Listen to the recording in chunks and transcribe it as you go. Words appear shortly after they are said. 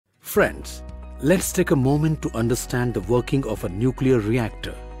Friends, let's take a moment to understand the working of a nuclear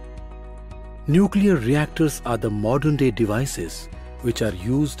reactor. Nuclear reactors are the modern-day devices which are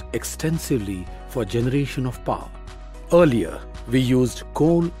used extensively for generation of power. Earlier, we used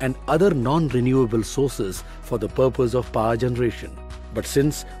coal and other non-renewable sources for the purpose of power generation. But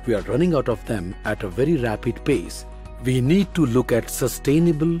since we are running out of them at a very rapid pace, we need to look at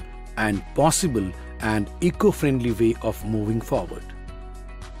sustainable and possible and eco-friendly way of moving forward.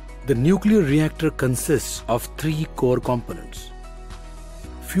 The nuclear reactor consists of three core components: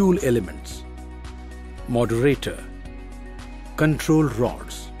 fuel elements, moderator, control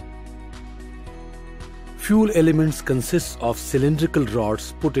rods. Fuel elements consist of cylindrical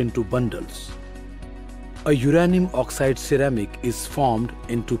rods put into bundles. A uranium oxide ceramic is formed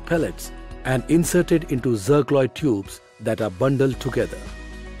into pellets and inserted into zircaloy tubes that are bundled together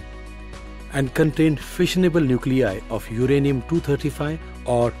and contain fissionable nuclei of uranium-235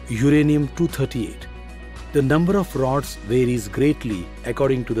 or uranium-238. The number of rods varies greatly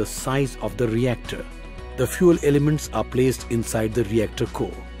according to the size of the reactor. The fuel elements are placed inside the reactor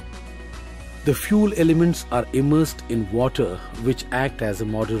core. The fuel elements are immersed in water which act as a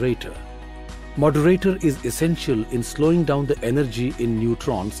moderator. Moderator is essential in slowing down the energy in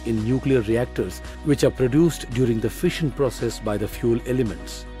neutrons in nuclear reactors which are produced during the fission process by the fuel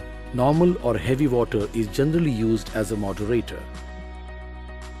elements. Normal or heavy water is generally used as a moderator.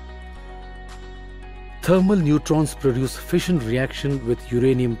 Thermal neutrons produce fission reaction with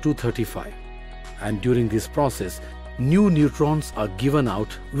uranium-235, and during this process, new neutrons are given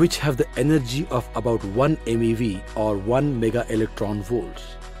out which have the energy of about 1 MeV or 1 mega electron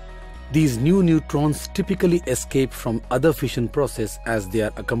volts. These new neutrons typically escape from other fission process as they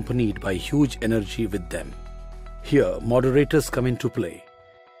are accompanied by huge energy with them. Here, moderators come into play.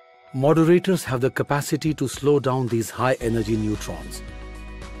 Moderators have the capacity to slow down these high-energy neutrons.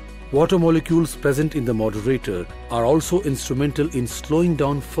 Water molecules present in the moderator are also instrumental in slowing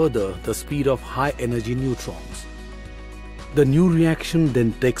down further the speed of high-energy neutrons. The new reaction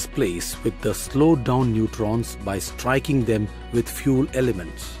then takes place with the slowed-down neutrons by striking them with fuel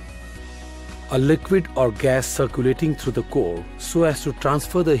elements. A liquid or gas circulating through the core so as to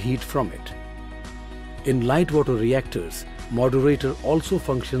transfer the heat from it. In light water reactors, moderator also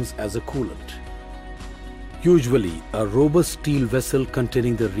functions as a coolant. Usually, a robust steel vessel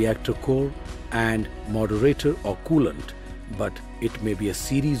containing the reactor core and moderator or coolant, but it may be a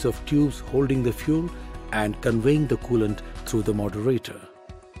series of tubes holding the fuel and conveying the coolant through the moderator.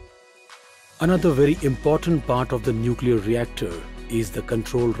 Another very important part of the nuclear reactor is the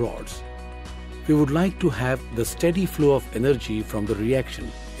control rods. We would like to have the steady flow of energy from the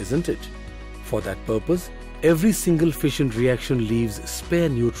reaction, isn't it? For that purpose, every single fission reaction leaves spare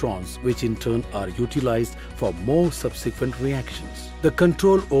neutrons which in turn are utilized for more subsequent reactions. The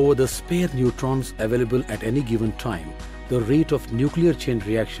control over the spare neutrons available at any given time, the rate of nuclear chain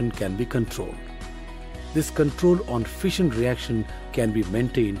reaction can be controlled. This control on fission reaction can be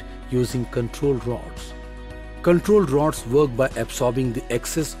maintained using control rods. Control rods work by absorbing the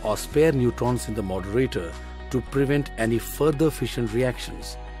excess or spare neutrons in the moderator to prevent any further fission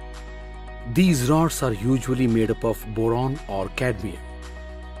reactions. These rods are usually made up of boron or cadmium.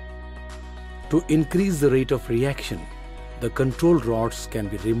 To increase the rate of reaction, the control rods can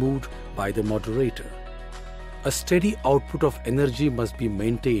be removed by the moderator. A steady output of energy must be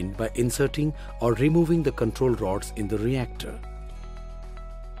maintained by inserting or removing the control rods in the reactor.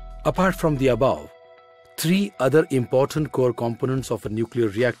 Apart from the above, three other important core components of a nuclear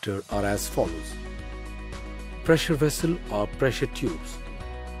reactor are as follows: pressure vessel or pressure tubes,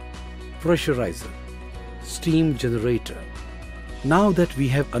 pressurizer, steam generator. Now that we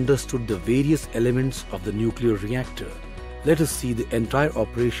have understood the various elements of the nuclear reactor, let us see the entire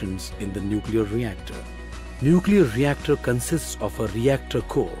operations in the nuclear reactor. Nuclear reactor consists of a reactor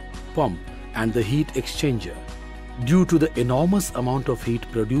core, pump, and the heat exchanger. Due to the enormous amount of heat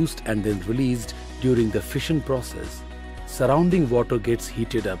produced and then released during the fission process, surrounding water gets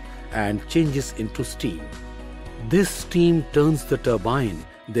heated up and changes into steam. This steam turns the turbine,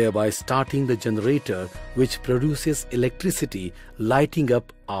 thereby starting the generator which produces electricity, lighting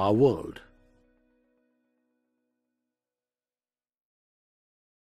up our world.